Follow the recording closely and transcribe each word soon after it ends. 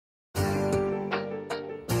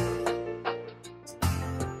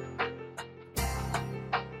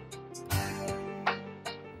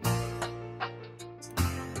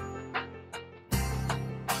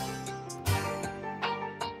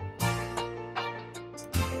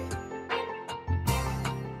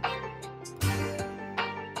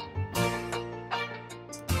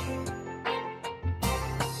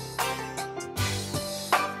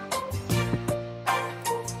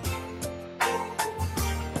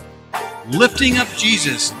lifting up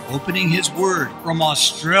Jesus, opening his word from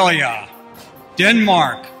Australia,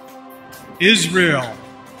 Denmark, Israel,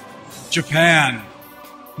 Japan,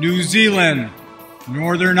 New Zealand,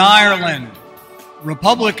 Northern Ireland,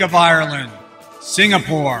 Republic of Ireland,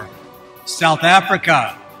 Singapore, South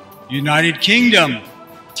Africa, United Kingdom,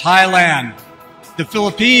 Thailand, the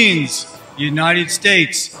Philippines, United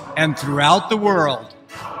States, and throughout the world.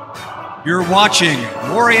 You're watching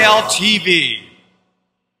Moriel TV.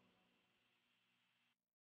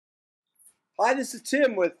 Hi, this is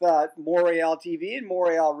Tim with Moriel TV and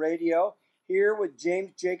Moriel Radio, here with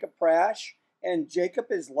James Jacob Prasch. And Jacob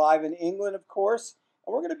is live in England, of course.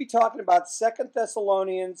 And we're going to be talking about 2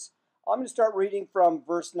 Thessalonians. I'm going to start reading from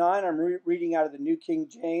verse 9. I'm reading out of the New King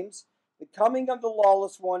James. The coming of the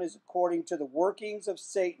lawless one is according to the workings of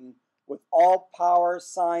Satan, with all power,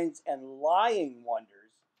 signs, and lying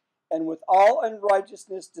wonders, and with all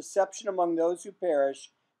unrighteousness, deception among those who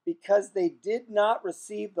perish, because they did not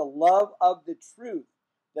receive the love of the truth,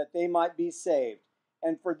 that they might be saved.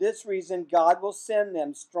 And for this reason God will send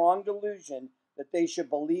them strong delusion, that they should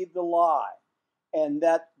believe the lie, and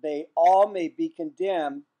that they all may be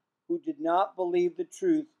condemned who did not believe the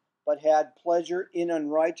truth, but had pleasure in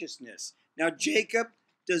unrighteousness. Now, Jacob,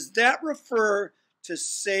 does that refer to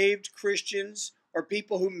saved Christians or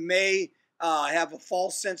people who may have a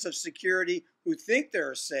false sense of security, who think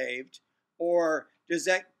they're saved, or does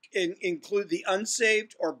that include the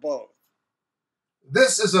unsaved, or both?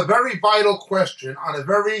 This is a very vital question on a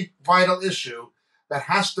very vital issue that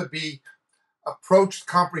has to be approached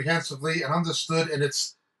comprehensively and understood in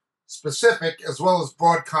its specific as well as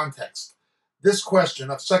broad context. This question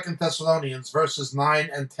of 2 Thessalonians verses 9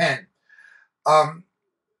 and 10.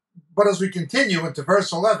 But as we continue into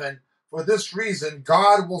verse 11, for this reason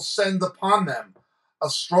God will send upon them a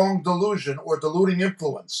strong delusion or deluding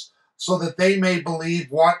influence, so that they may believe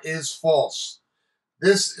what is false.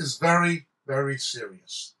 This is very, very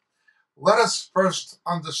serious. Let us first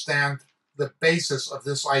understand the basis of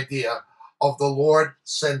this idea of the Lord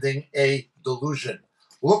sending a delusion.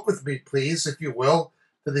 Look with me, please, if you will,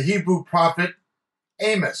 to the Hebrew prophet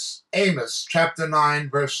Amos. Amos chapter 9,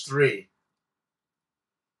 verse 3.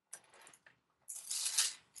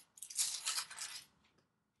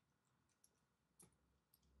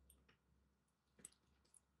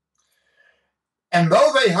 And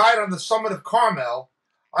though they hide on the summit of Carmel,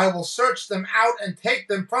 I will search them out and take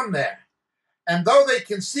them from there. And though they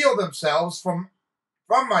conceal themselves from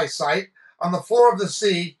my sight on the floor of the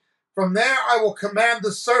sea, from there I will command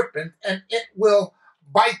the serpent, and it will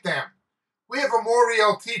bite them. We have a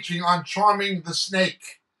Moriel teaching on charming the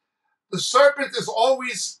snake. The serpent is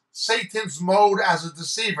always Satan's mode as a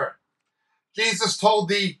deceiver. Jesus told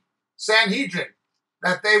the Sanhedrin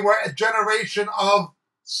that they were a generation of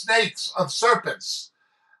snakes, of serpents.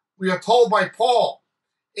 We are told by Paul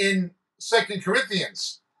in 2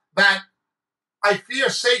 Corinthians that I fear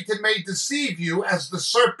Satan may deceive you as the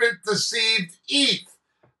serpent deceived Eve.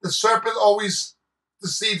 The serpent always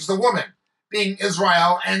deceives the woman, being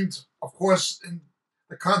Israel, and of course in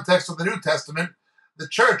the context of the New Testament, the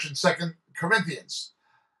church in 2 Corinthians.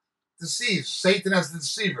 Deceives Satan as the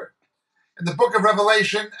deceiver. In the book of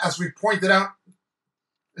Revelation, as we pointed out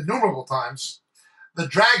innumerable times, the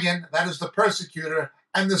dragon, that is the persecutor,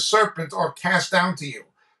 and the serpent are cast down to you.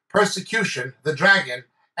 Persecution, the dragon,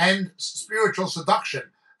 and spiritual seduction,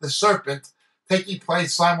 the serpent, taking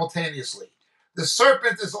place simultaneously. The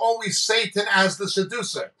serpent is always Satan as the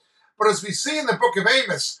seducer. But as we see in the book of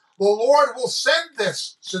Amos, the Lord will send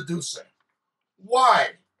this seducer.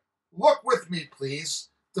 Why? Look with me, please,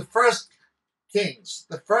 to 1 Kings,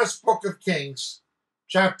 the first book of Kings,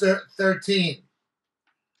 chapter 13.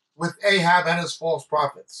 With Ahab and his false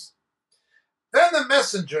prophets. Then the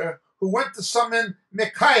messenger who went to summon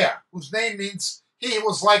Micaiah, whose name means he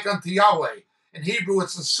was like unto Yahweh. In Hebrew,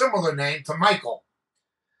 it's a similar name to Michael,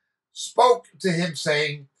 spoke to him,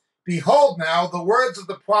 saying, Behold now, the words of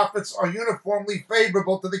the prophets are uniformly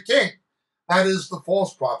favorable to the king, that is, the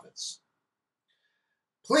false prophets.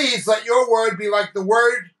 Please let your word be like the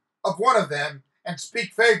word of one of them, and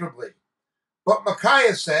speak favorably. But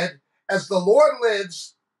Micaiah said, As the Lord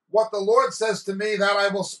lives, what the Lord says to me, that I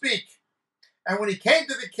will speak. And when he came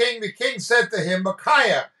to the king said to him,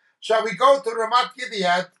 Micaiah, shall we go to Ramat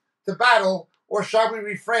Gilead to battle, or shall we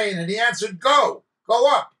refrain? And he answered, Go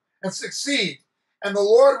up, and succeed, and the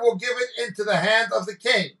Lord will give it into the hand of the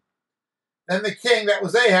king. Then the king, that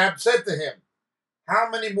was Ahab, said to him, How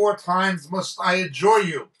many more times must I adjure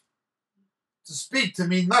you to speak to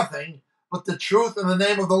me nothing but the truth in the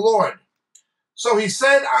name of the Lord? So he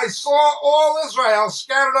said, I saw all Israel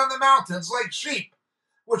scattered on the mountains like sheep,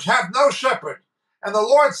 which have no shepherd. And the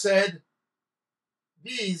Lord said,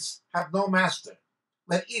 these have no master.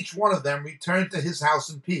 Let each one of them return to his house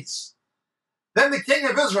in peace. Then the king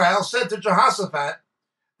of Israel said to Jehoshaphat,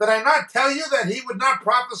 did I not tell you that he would not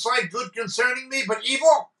prophesy good concerning me, but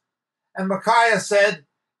evil? And Micaiah said,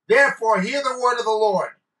 therefore hear the word of the Lord.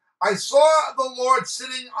 I saw the Lord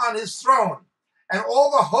sitting on his throne, and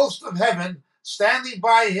all the host of heaven standing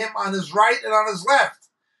by him on his right and on his left.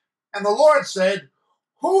 And the Lord said,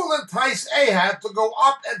 who will entice Ahab to go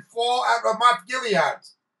up and fall at Ramoth Gilead?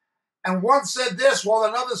 And one said this, while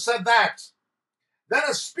another said that. Then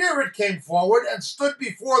a spirit came forward and stood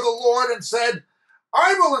before the Lord and said,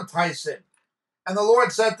 I will entice him. And the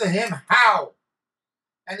Lord said to him, how?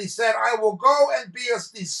 And he said, I will go and be a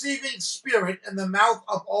deceiving spirit in the mouth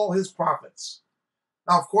of all his prophets.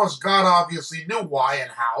 Now, of course, God obviously knew why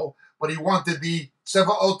and how, but he wanted the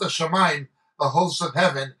Tsevaot Shemaim, the hosts of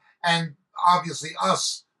heaven, and obviously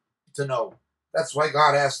us to know. That's why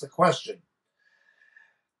God asked the question.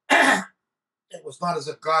 It was not as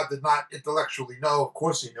if God did not intellectually know. Of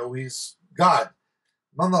course he knew. He's God.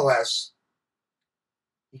 Nonetheless,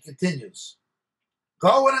 he continues.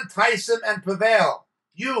 Go and entice him and prevail.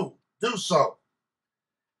 You do so.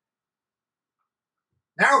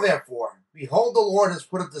 Now, therefore, behold, the Lord has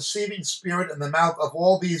put a deceiving spirit in the mouth of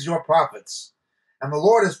all these your prophets, and the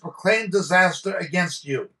Lord has proclaimed disaster against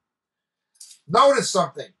you. Notice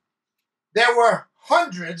something. There were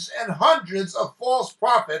hundreds and hundreds of false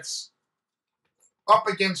prophets up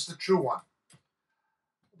against the true one.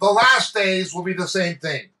 The last days will be the same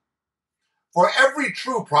thing. For every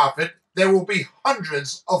true prophet, there will be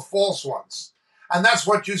hundreds of false ones. And that's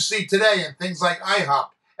what you see today in things like IHOP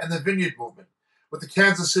and the Vineyard Movement, with the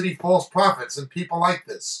Kansas City false prophets and people like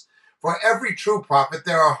this. For every true prophet,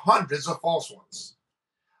 there are hundreds of false ones.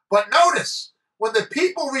 But notice, when the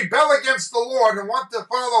people rebel against the Lord and want to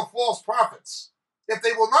follow false prophets, if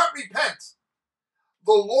they will not repent,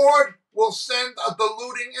 the Lord will send a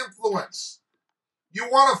deluding influence. You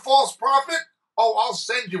want a false prophet? Oh, I'll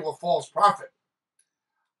send you a false prophet.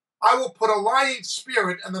 I will put a lying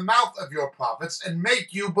spirit in the mouth of your prophets and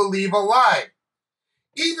make you believe a lie.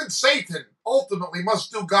 Even Satan ultimately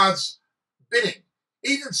must do God's bidding.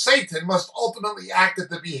 Even Satan must ultimately act at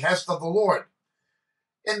the behest of the Lord.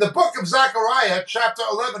 In the book of Zechariah, chapter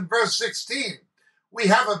 11, verse 16, we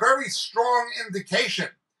have a very strong indication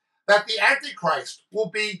that the Antichrist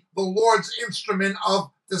will be the Lord's instrument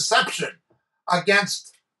of deception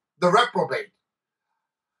against the reprobate.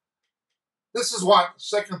 This is what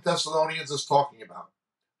 2 Thessalonians is talking about.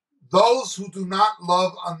 Those who do not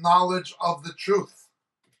love a knowledge of the truth.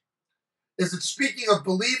 Is it speaking of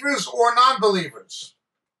believers or non-believers?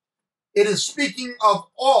 It is speaking of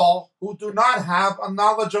all who do not have a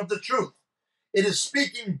knowledge of the truth. It is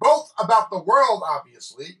speaking both about the world,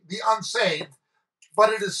 obviously, the unsaved, but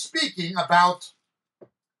it is speaking about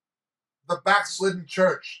the backslidden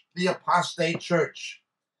church, the apostate church.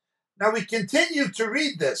 Now we continue to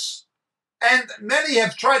read this, and many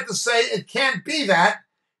have tried to say it can't be that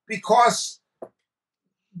because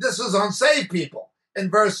this is unsaved people. In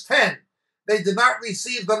verse 10, they did not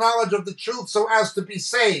receive the knowledge of the truth so as to be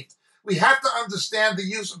saved. We have to understand the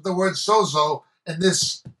use of the word sozo in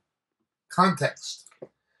this context.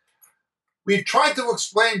 We've tried to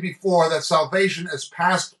explain before that salvation is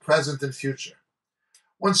past, present, and future.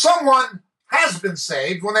 When someone has been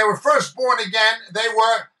saved, when they were first born again, they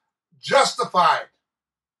were justified.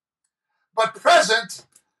 But present,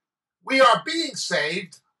 we are being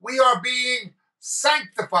saved, we are being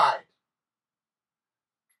sanctified.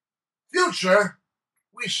 Future,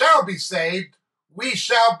 we shall be saved, we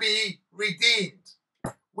shall be redeemed.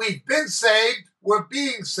 We've been saved, we're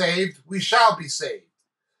being saved, we shall be saved.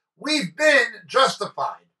 We've been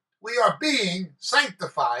justified, we are being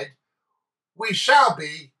sanctified, we shall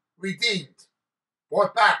be redeemed,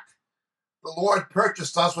 bought back. The Lord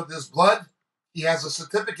purchased us with his blood. He has a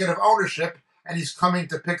certificate of ownership, and he's coming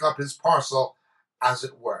to pick up his parcel, as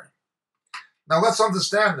it were. Now let's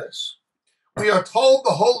understand this. We are told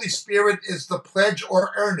the Holy Spirit is the pledge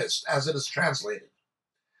or earnest, as it is translated.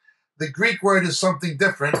 The Greek word is something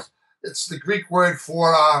different. It's the Greek word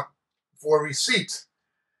for receipt.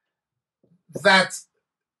 That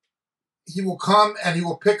he will come and he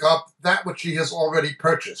will pick up that which he has already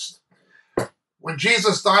purchased. When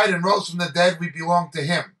Jesus died and rose from the dead, we belong to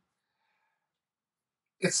him.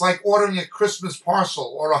 It's like ordering a Christmas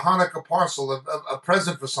parcel or a Hanukkah parcel, a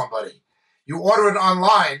present for somebody. You order it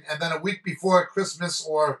online, and then a week before Christmas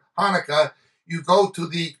or Hanukkah, you go to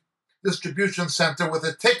the distribution center with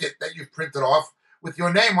a ticket that you've printed off with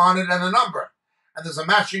your name on it and a number. And there's a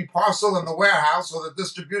matching parcel in the warehouse or the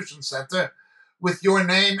distribution center with your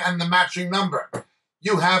name and the matching number.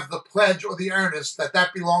 you have the pledge or the earnest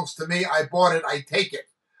that belongs to me, I bought it, I take it.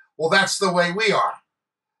 Well, that's the way we are.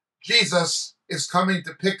 Jesus is coming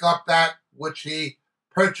to pick up that which he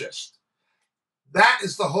purchased. That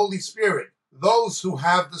is the Holy Spirit. Those who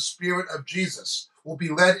have the Spirit of Jesus will be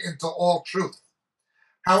led into all truth.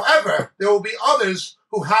 However, there will be others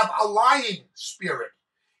who have a lying spirit,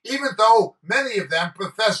 even though many of them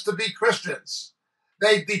profess to be Christians.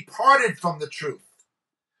 They departed from the truth.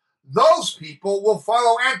 Those people will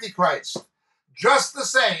follow Antichrist, just the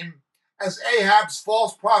same as Ahab's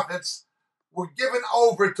false prophets were given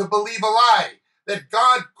over to believe a lie, that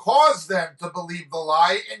God caused them to believe the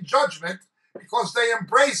lie in judgment because they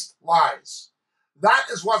embraced lies. That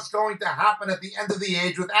is what's going to happen at the end of the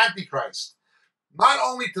age with Antichrist. Not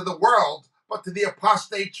only to the world, but to the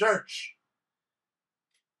apostate church.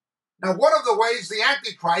 Now, one of the ways the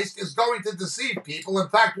Antichrist is going to deceive people, in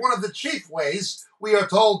fact, one of the chief ways, we are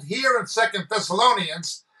told here in 2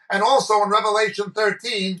 Thessalonians and also in Revelation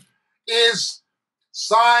 13, is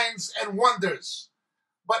signs and wonders.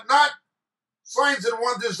 But not signs and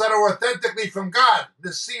wonders that are authentically from God.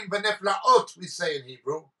 Nisim v'niflaot, we say in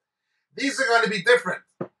Hebrew. These are going to be different.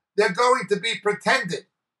 They're going to be pretended.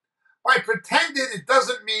 By pretended, it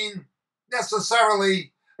doesn't mean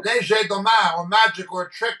necessarily leger doma, or magic, or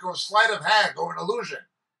trick, or sleight of hand, or an illusion.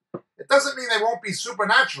 It doesn't mean they won't be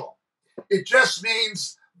supernatural. It just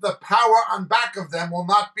means the power on back of them will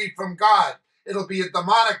not be from God. It'll be a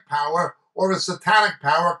demonic power or a satanic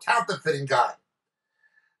power counterfeiting God.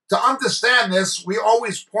 To understand this, we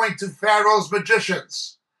always point to Pharaoh's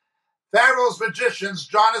magicians. Pharaoh's magicians,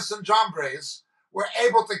 Jannes and Jambres, were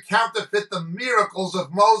able to counterfeit the miracles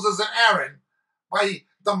of Moses and Aaron by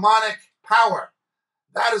demonic power.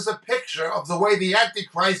 That is a picture of the way the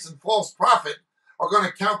Antichrist and false prophet are going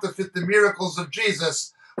to counterfeit the miracles of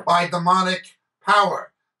Jesus by demonic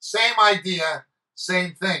power. Same idea,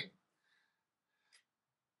 same thing.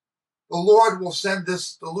 The Lord will send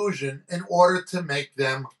this delusion in order to make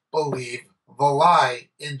them believe the lie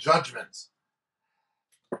in judgment.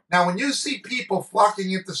 Now, when you see people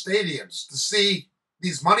flocking into stadiums to see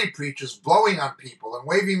these money preachers blowing on people and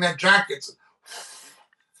waving their jackets,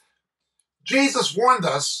 Jesus warned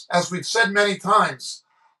us, as we've said many times,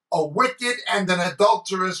 a wicked and an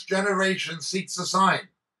adulterous generation seeks a sign.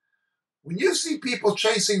 When you see people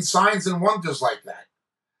chasing signs and wonders like that,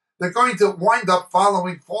 they're going to wind up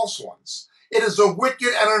following false ones. It is a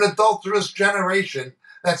wicked and an adulterous generation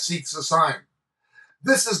that seeks a sign.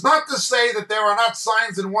 This is not to say that there are not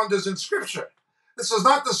signs and wonders in Scripture. This is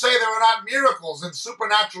not to say there are not miracles and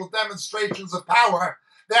supernatural demonstrations of power.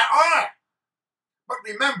 There are. But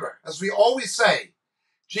remember, as we always say,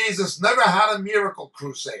 Jesus never had a miracle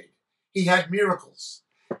crusade. He had miracles.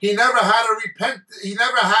 He never had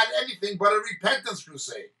anything but a repentance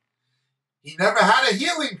crusade. He never had a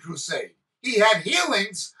healing crusade. He had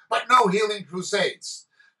healings, but no healing crusades.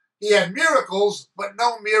 He had miracles, but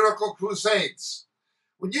no miracle crusades.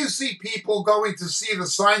 When you see people going to see the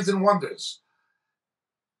signs and wonders,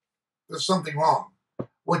 there's something wrong.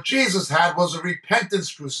 What Jesus had was a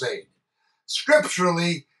repentance crusade.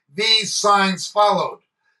 Scripturally, these signs followed.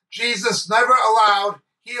 Jesus never allowed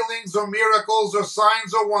healings or miracles or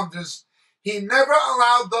signs or wonders. He never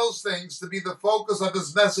allowed those things to be the focus of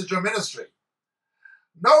his message or ministry.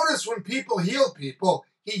 Notice when people heal people,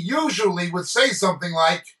 he usually would say something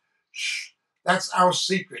like, "Shh, that's our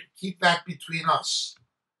secret. Keep that between us.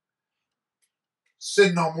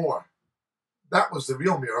 Sin no more." That was the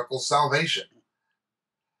real miracle, salvation.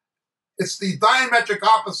 It's the diametric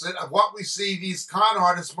opposite of what we see these con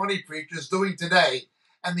artist money preachers doing today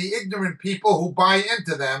and the ignorant people who buy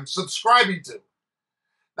into them subscribing to.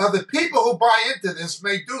 Now, the people who buy into this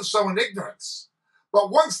may do so in ignorance,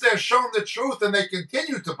 but once they're shown the truth and they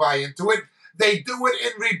continue to buy into it, they do it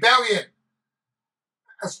in rebellion.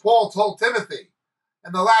 As Paul told Timothy,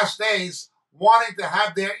 in the last days, wanting to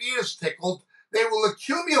have their ears tickled, they will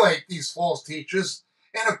accumulate these false teachers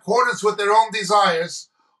in accordance with their own desires,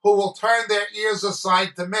 who will turn their ears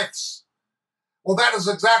aside to myths. Well, that is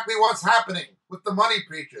exactly what's happening with the money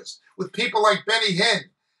preachers, with people like Benny Hinn,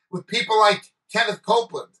 with people like Kenneth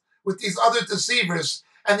Copeland, with these other deceivers,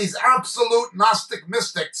 and these absolute Gnostic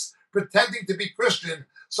mystics pretending to be Christian,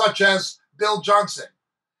 such as Bill Johnson.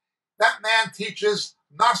 That man teaches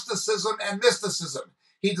Gnosticism and mysticism.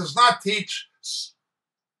 He does not teach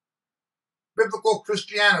biblical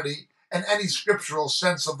Christianity in any scriptural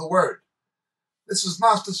sense of the word. This is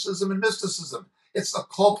Gnosticism and mysticism. It's a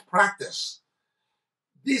cult practice.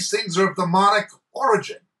 These things are of demonic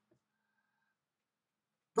origin.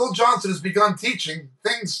 Bill Johnson has begun teaching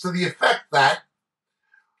things to the effect that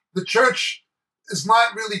the church is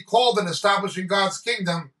not really called in establishing God's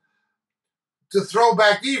kingdom to throw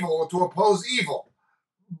back evil or to oppose evil,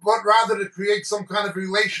 but rather to create some kind of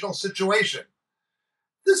relational situation.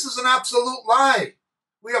 This is an absolute lie.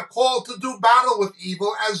 We are called to do battle with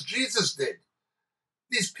evil as Jesus did.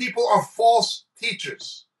 These people are false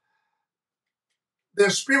teachers.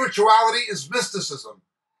 Their spirituality is mysticism,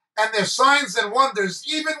 and their signs and wonders,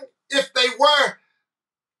 even if they were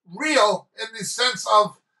real in the sense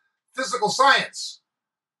of physical science,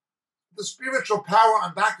 the spiritual power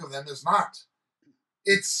on back of them is not.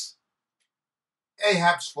 It's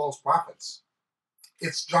Ahab's false prophets.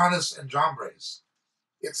 It's Jannes and Jambres.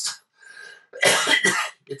 It's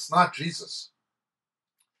not Jesus.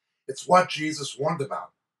 It's what Jesus warned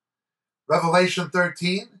about. Revelation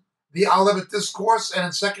 13, the Olivet Discourse, and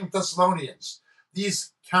in 2 Thessalonians,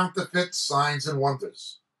 these counterfeit signs and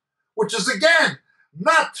wonders, which is, again,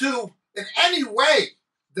 not to in any way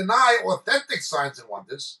deny authentic signs and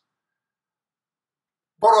wonders,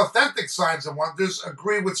 but authentic signs and wonders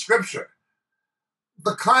agree with Scripture.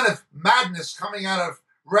 The kind of madness coming out of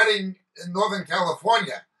Redding in Northern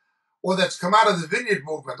California, or that's come out of the Vineyard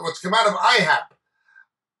Movement, or it's come out of IHOP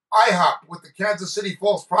with the Kansas City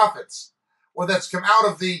false prophets, or that's come out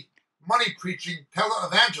of the money-preaching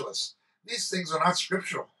televangelists. These things are not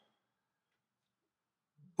scriptural.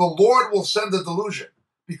 The Lord will send a delusion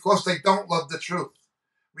because they don't love the truth.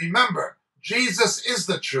 Remember, Jesus is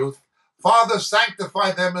the truth. Father,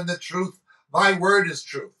 sanctify them in the truth. Thy word is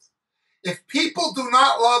truth. If people do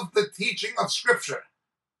not love the teaching of Scripture,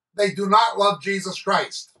 they do not love Jesus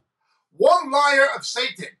Christ. One liar of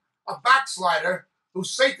Satan, a backslider who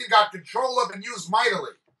Satan got control of and used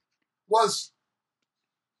mightily, was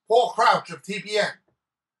Paul Crouch of TBN.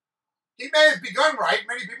 He may have begun right.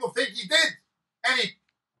 Many people think he did, and he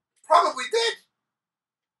probably did.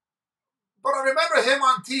 But I remember him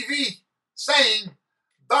on TV saying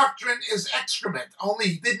doctrine is excrement, only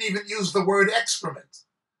he didn't even use the word excrement.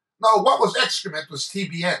 No, what was excrement was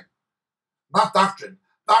TBN, not doctrine.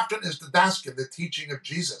 Doctrine is the daskin, the teaching of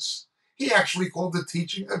Jesus. He actually called the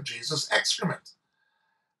teaching of Jesus excrement.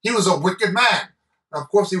 He was a wicked man. Now, of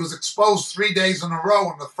course, he was exposed 3 days in a row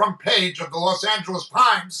on the front page of the Los Angeles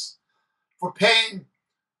Times for paying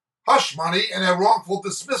hush money in a wrongful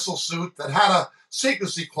dismissal suit that had a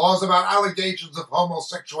secrecy clause about allegations of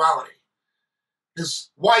homosexuality. His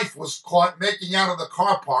wife was caught making out of the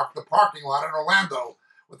car park, the parking lot in Orlando,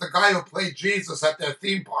 with the guy who played Jesus at their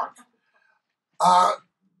theme park.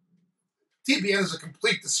 TBN is a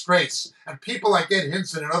complete disgrace, and people like Ed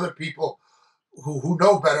Hinson and other people who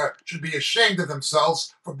know better should be ashamed of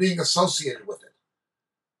themselves for being associated with it.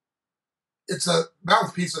 It's a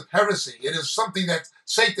mouthpiece of heresy. It is something that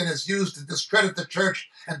Satan has used to discredit the church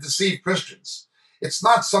and deceive Christians. It's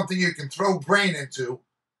not something you can throw grain into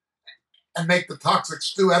and make the toxic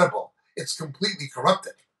stew edible. It's completely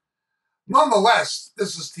corrupted. Nonetheless,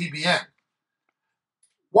 this is TBN.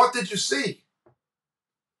 What did you see?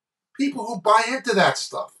 People who buy into that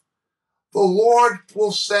stuff. The Lord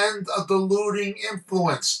will send a deluding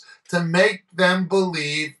influence to make them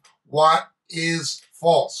believe what is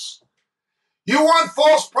false. You want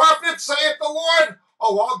false prophets, saith the Lord?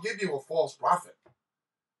 Oh, I'll give you a false prophet.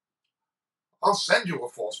 I'll send you a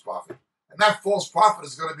false prophet. And that false prophet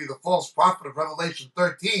is going to be the false prophet of Revelation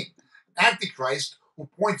 13, Antichrist, who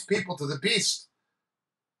points people to the beast.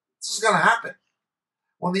 This is going to happen.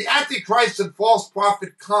 When the Antichrist and false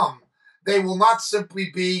prophet come, they will not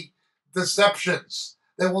simply be deceptions.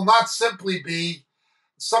 They will not simply be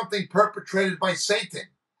something perpetrated by Satan.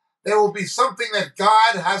 They will be something that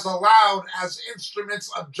God has allowed as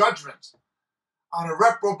instruments of judgment on a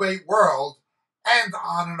reprobate world and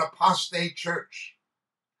on an apostate church.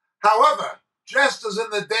 However, just as in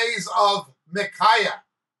the days of Micaiah,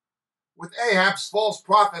 with Ahab's false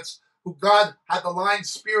prophets who God had the lying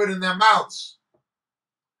spirit in their mouths,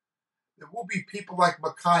 there will be people like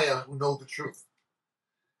Micaiah who know the truth.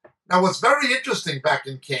 Now, what's very interesting back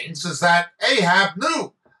in Kings is that Ahab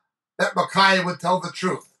knew that Micaiah would tell the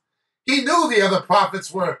truth. He knew the other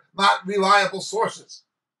prophets were not reliable sources.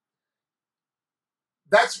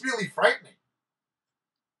 That's really frightening.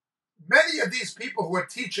 Many of these people who are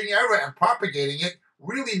teaching error and propagating it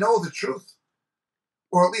really know the truth,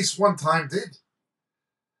 or at least one time did.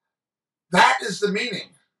 That is the meaning.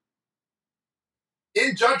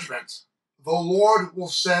 In judgment, the Lord will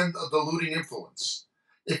send a deluding influence.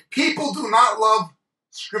 If people do not love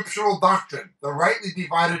scriptural doctrine, the rightly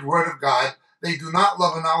divided word of God, they do not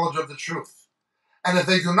love a knowledge of the truth. And if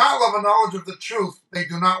they do not love a knowledge of the truth, they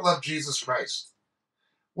do not love Jesus Christ.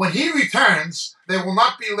 When he returns, they will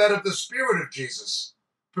not be led of the Spirit of Jesus,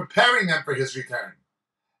 preparing them for his return.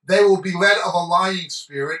 They will be led of a lying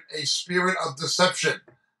spirit, a spirit of deception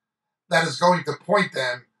that is going to point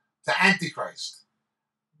them to Antichrist.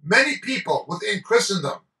 Many people within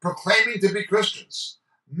Christendom proclaiming to be Christians,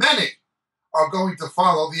 many are going to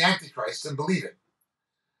follow the Antichrist and believe it.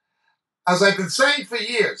 As I've been saying for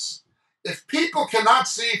years, if people cannot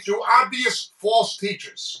see through obvious false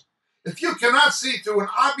teachers, if you cannot see through an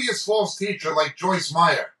obvious false teacher like Joyce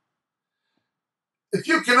Meyer, if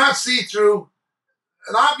you cannot see through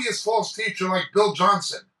an obvious false teacher like Bill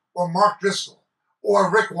Johnson or Mark Driscoll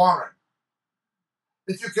or Rick Warren,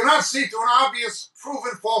 if you cannot see through an obvious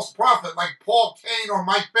proven false prophet like Paul Cain or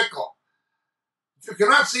Mike Bickle, if you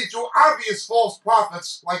cannot see through obvious false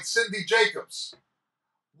prophets like Cindy Jacobs,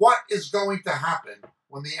 what is going to happen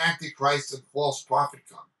when the Antichrist and false prophet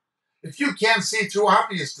come? If you can't see through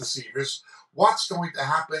obvious deceivers, what's going to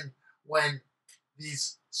happen when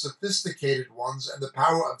these sophisticated ones and the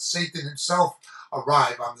power of Satan himself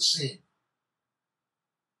arrive on the scene?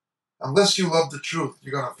 Unless you love the truth,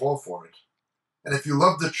 you're going to fall for it. And if you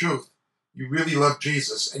love the truth, you really love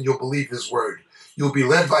Jesus and you'll believe his word. You'll be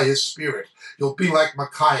led by his spirit. You'll be like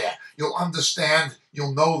Micaiah. You'll understand,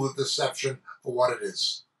 you'll know the deception for what it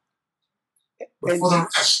is. But for the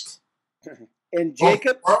rest, and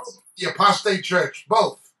Jacob, the apostate church,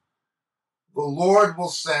 both, the Lord will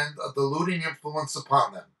send a deluding influence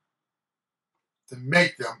upon them to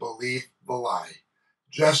make them believe the lie,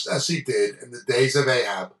 just as he did in the days of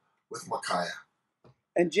Ahab with Micaiah.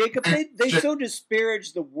 And Jacob, they so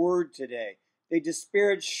disparage the word today. They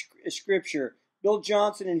disparage Scripture. Bill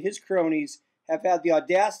Johnson and his cronies have had the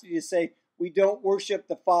audacity to say, we don't worship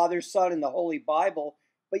the Father, Son, and the Holy Bible,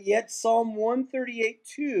 but yet Psalm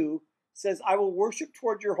 138:2 says, I will worship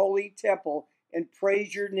toward your holy temple and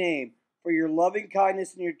praise your name for your loving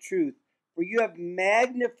kindness and your truth, for you have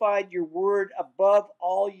magnified your word above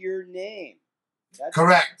all your name. That's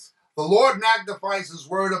correct. The Lord magnifies his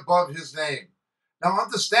word above his name. Now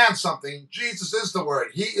understand something. Jesus is the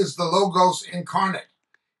word. He is the Logos incarnate.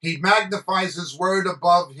 He magnifies his word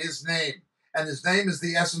above his name, and his name is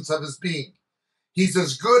the essence of his being. He's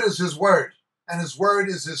as good as his word, and his word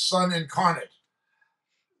is his Son incarnate.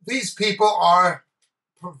 These people are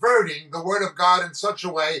perverting the word of God in such a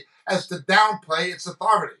way as to downplay its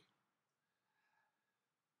authority.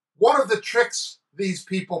 One of the tricks these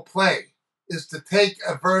people play is to take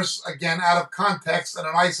a verse, again, out of context and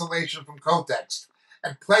an isolation from context,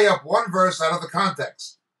 and play up one verse out of the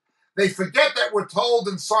context. They forget that we're told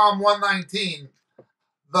in Psalm 119,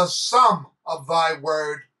 the sum of thy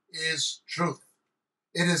word is truth.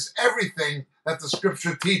 It is everything that the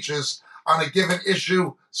scripture teaches on a given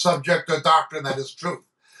issue, subject, or doctrine that is truth.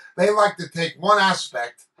 They like to take one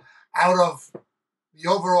aspect out of the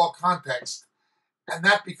overall context, and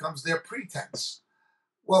that becomes their pretense.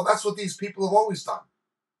 Well, that's what these people have always done.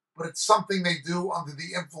 But it's something they do under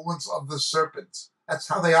the influence of the serpent. That's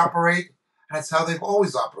how they operate. That's how they've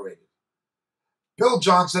always operated. Bill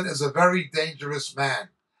Johnson is a very dangerous man.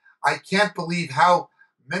 I can't believe how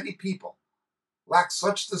many people lack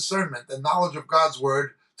such discernment and knowledge of God's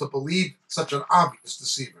word to believe such an obvious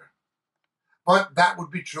deceiver. But that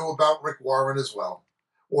would be true about Rick Warren as well,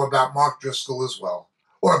 or about Mark Driscoll as well,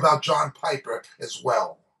 or about John Piper as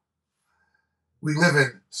well. We live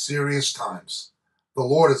in serious times. The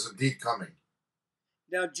Lord is indeed coming.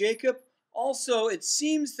 Now, Jacob, also, it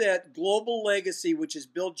seems that Global Legacy, which is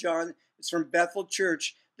Bill John, is from Bethel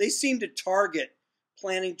Church, they seem to target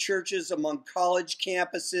planting churches among college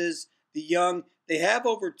campuses, the young. They have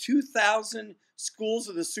over 2,000 schools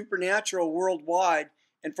of the supernatural worldwide.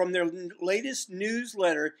 And from their latest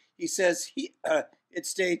newsletter, he says, it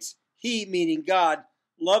states, he, meaning God,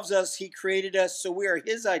 loves us. He created us, so we are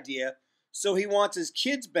his idea. So he wants his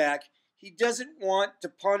kids back. He doesn't want to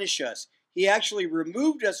punish us. He actually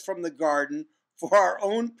removed us from the garden for our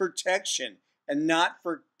own protection and not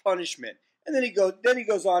for punishment. And then he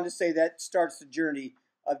goes on to say that starts the journey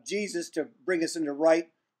of Jesus to bring us into right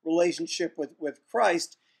relationship with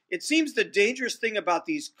Christ. It seems the dangerous thing about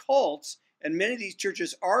these cults, and many of these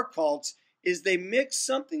churches are cults, is they mix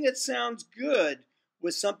something that sounds good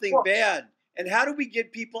with something bad. And how do we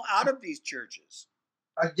get people out of these churches?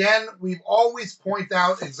 Again, we've always pointed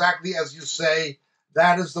out exactly as you say,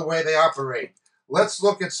 that is the way they operate. Let's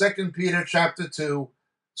look at 2 Peter chapter 2,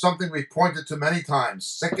 something we've pointed to many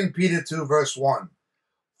times. 2 Peter 2, verse 1.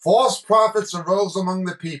 False prophets arose among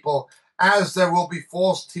the people, as there will be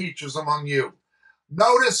false teachers among you.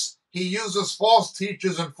 Notice he uses false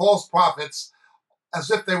teachers and false prophets as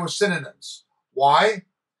if they were synonyms. Why?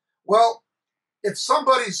 Well, if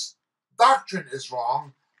somebody's doctrine is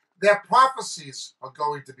wrong, their prophecies are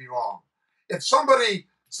going to be wrong. If somebody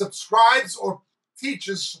subscribes or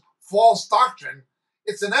teaches false doctrine,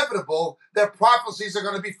 it's inevitable that prophecies are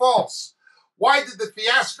going to be false. Why did the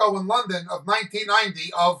fiasco in London of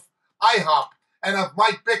 1990 of IHOP and of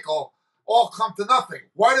Mike Bickle all come to nothing?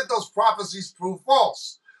 Why did those prophecies prove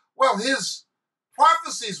false? Well, his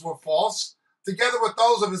prophecies were false, together with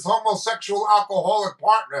those of his homosexual alcoholic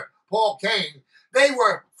partner, Paul Cain. They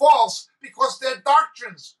were false because their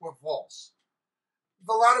doctrines were false.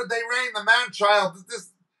 The latter-day reign, the man-child,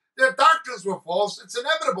 their doctrines were false. It's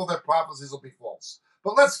inevitable that prophecies will be false.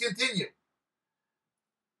 But let's continue.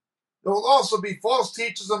 There will also be false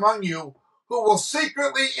teachers among you who will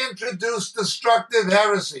secretly introduce destructive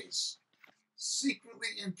heresies. Secretly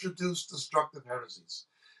introduce destructive heresies.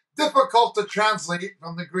 Difficult to translate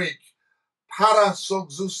from the Greek.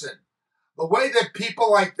 Parasogzousin. The way that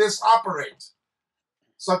people like this operate,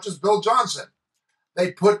 such as Bill Johnson.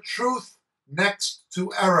 They put truth next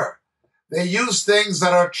to error. They use things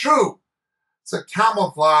that are true to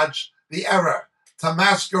camouflage the error, to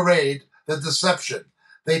masquerade the deception.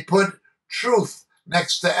 They put truth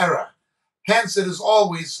next to error. Hence, it is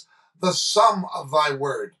always the sum of thy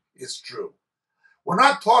word is true. We're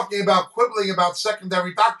not talking about quibbling about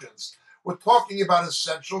secondary doctrines. We're talking about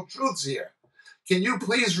essential truths here. Can you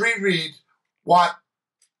please reread what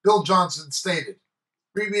Bill Johnson stated?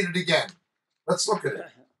 Reread it again. Let's look at it.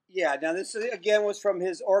 Yeah, now this again was from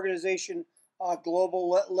his organization,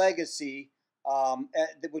 Global Legacy,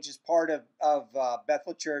 which is part of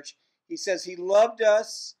Bethel Church. He says he loved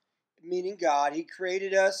us, meaning God. He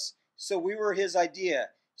created us, so we were his idea.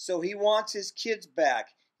 So he wants his kids back.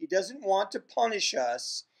 He doesn't want to punish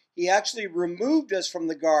us. He actually removed us from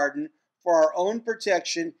the garden for our own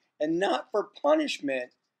protection and not for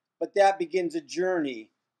punishment, but that begins a journey,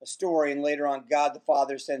 a story, and later on God the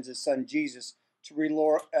Father sends his son Jesus to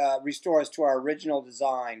restore us to our original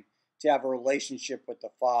design, to have a relationship with the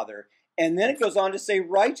Father. And then it goes on to say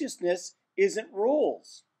righteousness isn't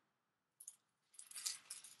rules.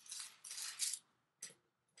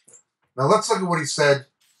 Now let's look at what he said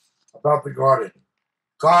about the garden.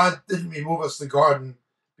 God didn't remove us the garden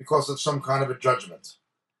because of some kind of a judgment.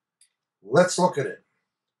 Let's look at it.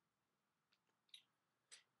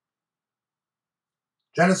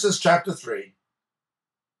 Genesis chapter 3,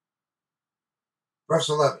 verse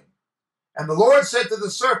 11. And the Lord said to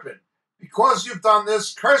the serpent, because you've done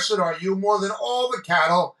this, cursed are you more than all the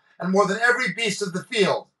cattle and more than every beast of the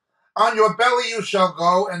field. On your belly you shall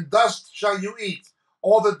go, and dust shall you eat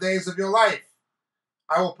all the days of your life.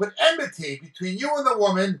 I will put enmity between you and the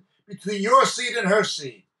woman, between your seed and her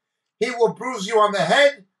seed. He will bruise you on the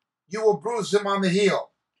head, you will bruise him on the heel.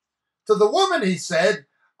 To the woman he said,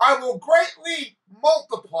 I will greatly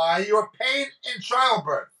multiply your pain in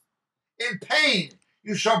childbirth. In pain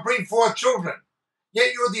you shall bring forth children.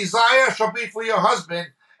 Yet your desire shall be for your husband,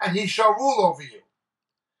 and he shall rule over you.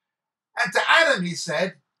 And to Adam he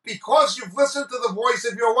said, because you've listened to the voice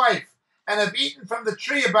of your wife, and have eaten from the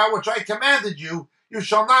tree about which I commanded you, you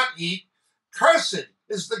shall not eat. Cursed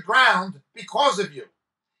is the ground because of you.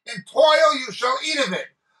 In toil you shall eat of it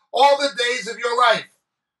all the days of your life.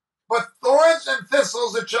 But thorns and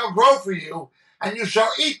thistles it shall grow for you, and you shall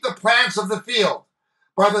eat the plants of the field.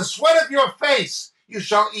 By the sweat of your face you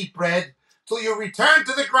shall eat bread, till you return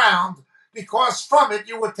to the ground, because from it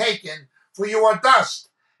you were taken, for you are dust,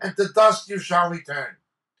 and to dust you shall return.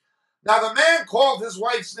 Now the man called his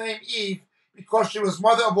wife's name Eve, because she was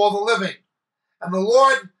mother of all the living. And the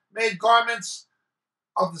Lord made garments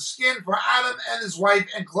of the skin for Adam and his wife,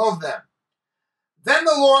 and clothed them. Then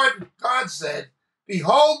the Lord God said,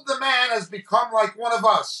 behold, the man has become like one of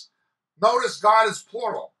us. Notice God is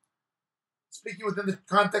plural, speaking within the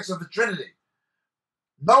context of the Trinity.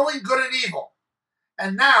 Knowing good and evil.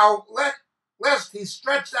 And now, lest he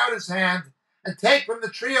stretched out his hand and take from the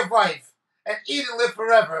tree of life and eat and live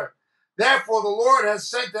forever. Therefore the Lord has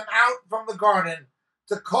sent him out from the garden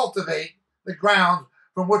to cultivate the ground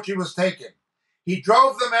from which he was taken. He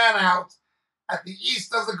drove the man out at the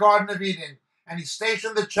east of the Garden of Eden, and he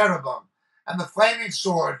stationed the cherubim and the flaming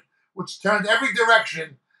sword, which turned every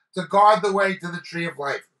direction to guard the way to the tree of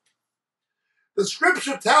life. The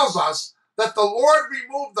scripture tells us that the Lord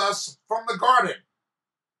removed us from the garden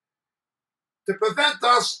to prevent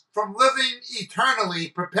us from living eternally,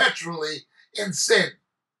 perpetually in sin.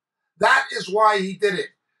 That is why he did it,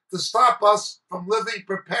 to stop us from living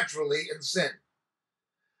perpetually in sin.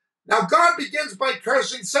 Now God begins by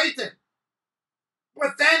cursing Satan,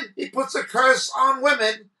 but then he puts a curse on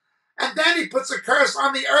women, and then he puts a curse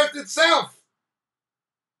on the earth itself.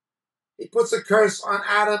 He puts a curse on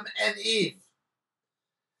Adam and Eve.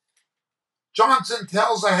 Johnson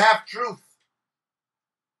tells a half-truth.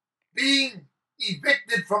 Being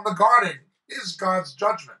evicted from the garden is God's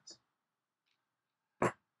judgment.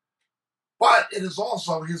 But it is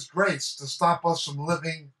also his grace to stop us from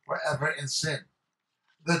living forever in sin.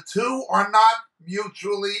 The two are not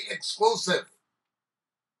mutually exclusive.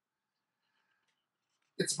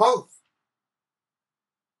 It's both.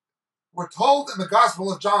 We're told in the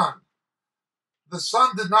Gospel of John, the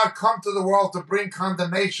Son did not come to the world to bring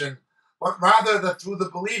condemnation, but rather that through the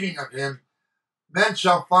believing of him, men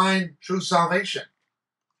shall find true salvation.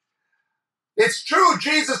 It's true,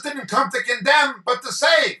 Jesus didn't come to condemn, but to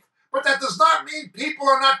save. But that does not mean people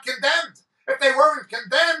are not condemned. If they weren't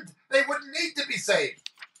condemned, they wouldn't need to be saved.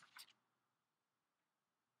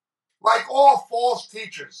 Like all false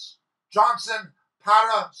teachers, Johnson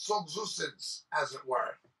parasogzusins, as it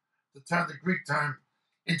were, to turn the Greek term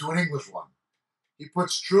into an English one. He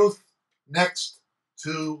puts truth next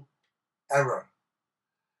to error.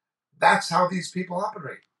 That's how these people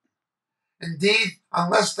operate. Indeed,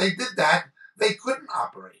 unless they did that, they couldn't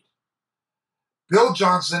operate. Bill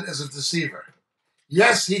Johnson is a deceiver.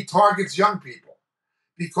 Yes, he targets young people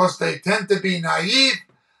because they tend to be naive,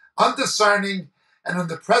 undiscerning, and in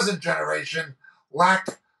the present generation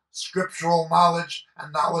lack scriptural knowledge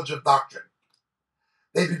and knowledge of doctrine.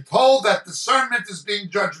 They've been told that discernment is being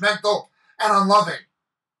judgmental and unloving,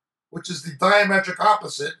 which is the diametric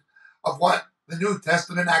opposite of what the New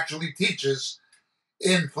Testament actually teaches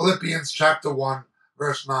in Philippians chapter 1,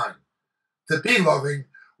 verse 9. To be loving,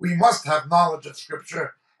 we must have knowledge of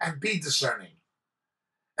Scripture and be discerning.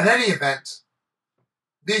 In any event,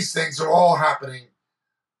 these things are all happening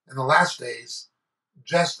in the last days,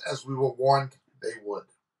 just as we were warned they would.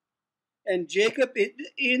 And Jacob,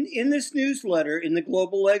 in this newsletter, in the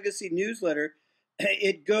Global Legacy newsletter,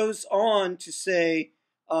 it goes on to say,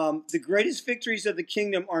 the greatest victories of the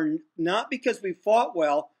kingdom are not because we fought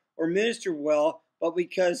well or ministered well, but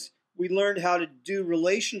because we learned how to do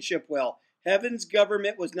relationship well. Heaven's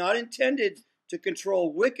government was not intended to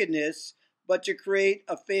control wickedness, but to create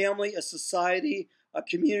a family, a society, a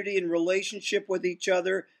community in relationship with each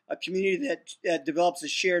other, a community that develops a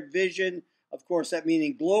shared vision. Of course, that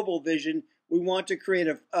meaning global vision. We want to create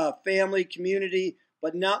a family community,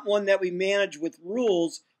 but not one that we manage with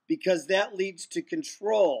rules, because that leads to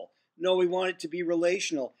control. No, we want it to be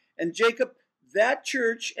relational. And Jacob, that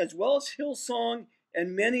church, as well as Hillsong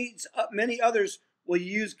and many others, will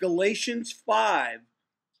use Galatians 5,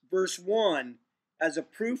 verse 1, as a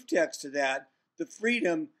proof text to that. The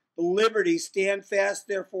freedom, the liberty, stand fast,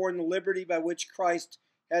 therefore, in the liberty by which Christ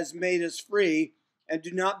has made us free, and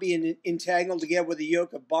do not be entangled together with a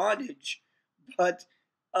yoke of bondage. But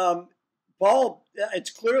Paul,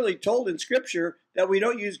 it's clearly told in Scripture that we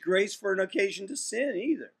don't use grace for an occasion to sin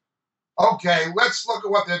either. Okay, let's look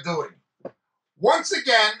at what they're doing. Once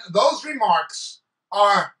again, those remarks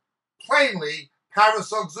are plainly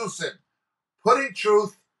parasogzousin, putting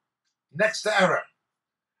truth next to error.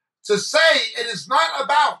 To say it is not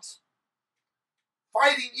about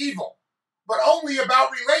fighting evil, but only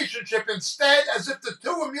about relationship instead, as if the two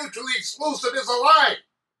are mutually exclusive, is a lie.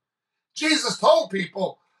 Jesus told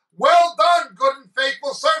people, well done, good and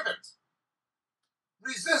faithful servant.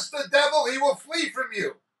 Resist the devil, he will flee from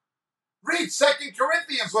you. Read 2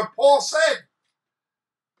 Corinthians, what Paul said.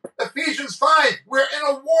 Ephesians 5, we're in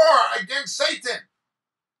a war against Satan.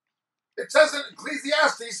 It says in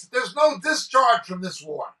Ecclesiastes, there's no discharge from this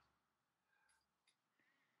war.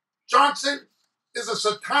 Johnson is a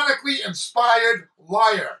satanically inspired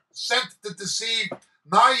liar sent to deceive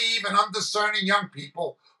naive and undiscerning young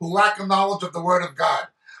people who lack a knowledge of the Word of God.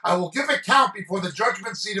 I will give account before the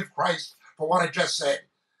judgment seat of Christ for what I just said.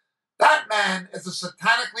 That man is a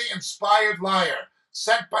satanically inspired liar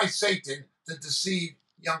sent by Satan to deceive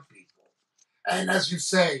young people. And as you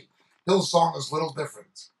say, Hillsong is a little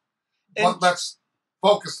different. But let's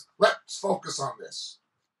focus on this.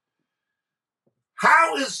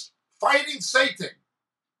 How is fighting Satan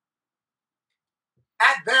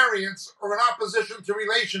at variance or in opposition to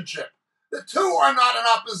relationship? The two are not in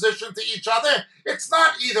opposition to each other. It's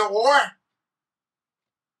not either or.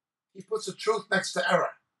 He puts the truth next to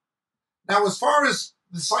error. Now, as far as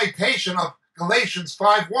the citation of Galatians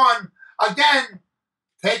 5:1, again,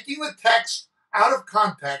 taking the text out of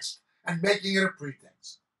context and making it a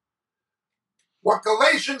pretext. What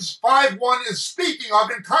Galatians 5:1 is speaking of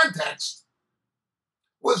in context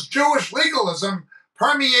was Jewish legalism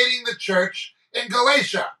permeating the church in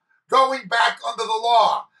Galatia, going back under the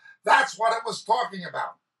law. That's what it was talking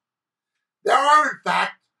about. There are, in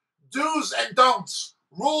fact, do's and don'ts,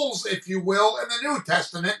 rules, if you will, in the New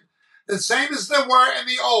Testament, the same as there were in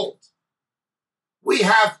the Old. We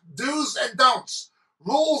have do's and don'ts,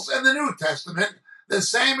 rules in the New Testament, the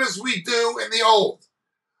same as we do in the Old.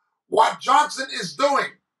 What Johnson is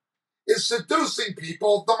doing is seducing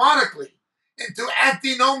people demonically into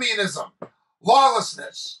antinomianism,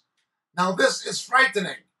 lawlessness. Now this is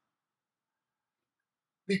frightening.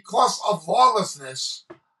 Because of lawlessness,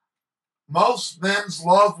 most men's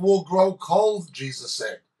love will grow cold, Jesus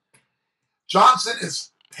said. Johnson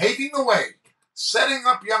is paving the way, setting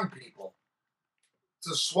up young people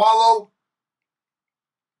to swallow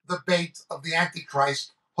the bait of the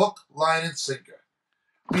Antichrist, hook, line, and sinker.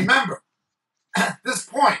 Remember, at this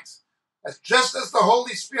point, just as the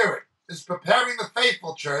Holy Spirit is preparing the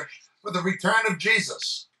faithful church for the return of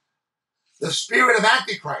Jesus, the spirit of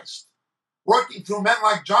Antichrist, working through men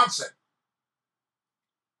like Johnson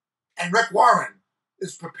and Rick Warren,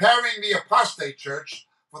 is preparing the apostate church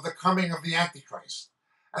for the coming of the Antichrist,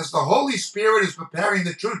 as the Holy Spirit is preparing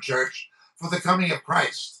the true church for the coming of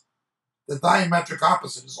Christ. The diametric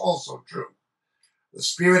opposite is also true. The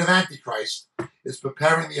spirit of Antichrist is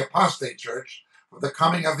preparing the apostate church for the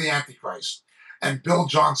coming of the Antichrist, and Bill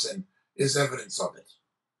Johnson is evidence of it.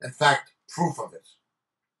 In fact, proof of it.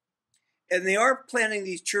 And they are planting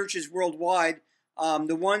these churches worldwide.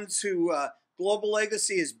 The ones who, Global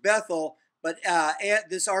Legacy is Bethel, but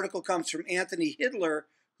this article comes from Anthony Hitler,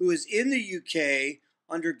 who is in the UK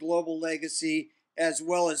under Global Legacy, as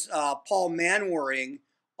well as Paul Manwaring,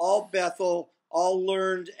 all Bethel, all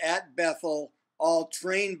learned at Bethel, all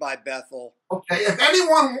trained by Bethel. Okay, if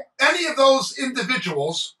any of those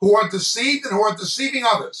individuals who are deceived and who are deceiving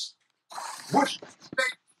others, wish to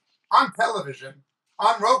speak on television,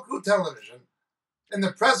 on Roku television, in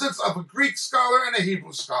the presence of a Greek scholar and a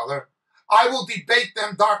Hebrew scholar, I will debate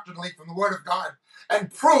them doctrinally from the Word of God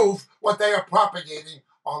and prove what they are propagating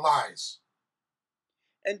are lies.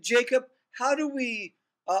 And Jacob, how do we,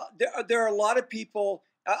 there are a lot of people,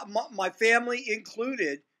 my family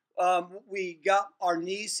included, we got our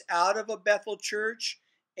niece out of a Bethel church,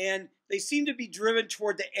 and they seem to be driven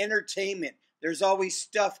toward the entertainment. There's always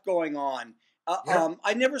stuff going on.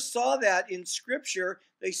 I never saw that in Scripture.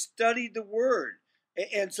 They studied the Word.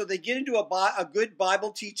 And so they get into a good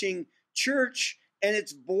Bible teaching church, and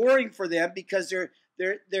it's boring for them because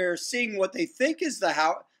they're seeing what they think is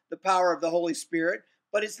the power of the Holy Spirit,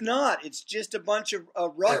 but it's not. It's just a bunch of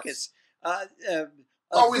ruckus. Yes.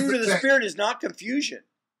 Fruit of the Spirit is not confusion.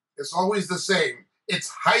 It's always the same. It's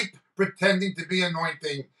hype pretending to be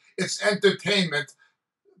anointing. It's entertainment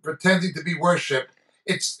pretending to be worship.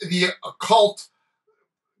 It's the occult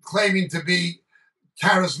claiming to be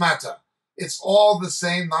charismata. It's all the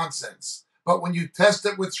same nonsense. But when you test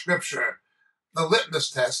it with Scripture, the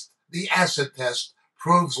litmus test, the acid test,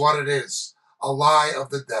 proves what it is, a lie of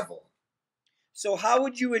the devil. So how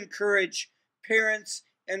would you encourage parents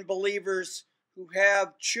and believers who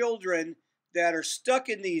have children that are stuck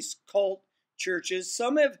in these cult churches?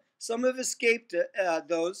 Some have escaped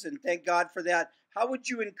those, and thank God for that. How would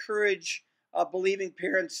you encourage believing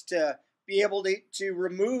parents to be able to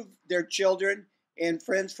remove their children and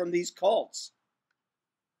friends from these cults?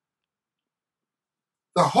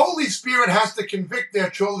 The Holy Spirit has to convict their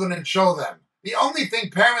children and show them. The only thing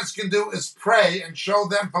parents can do is pray and show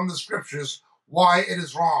them from the Scriptures why it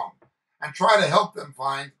is wrong, and try to help them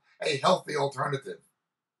find a healthy alternative.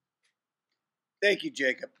 Thank you,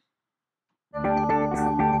 Jacob.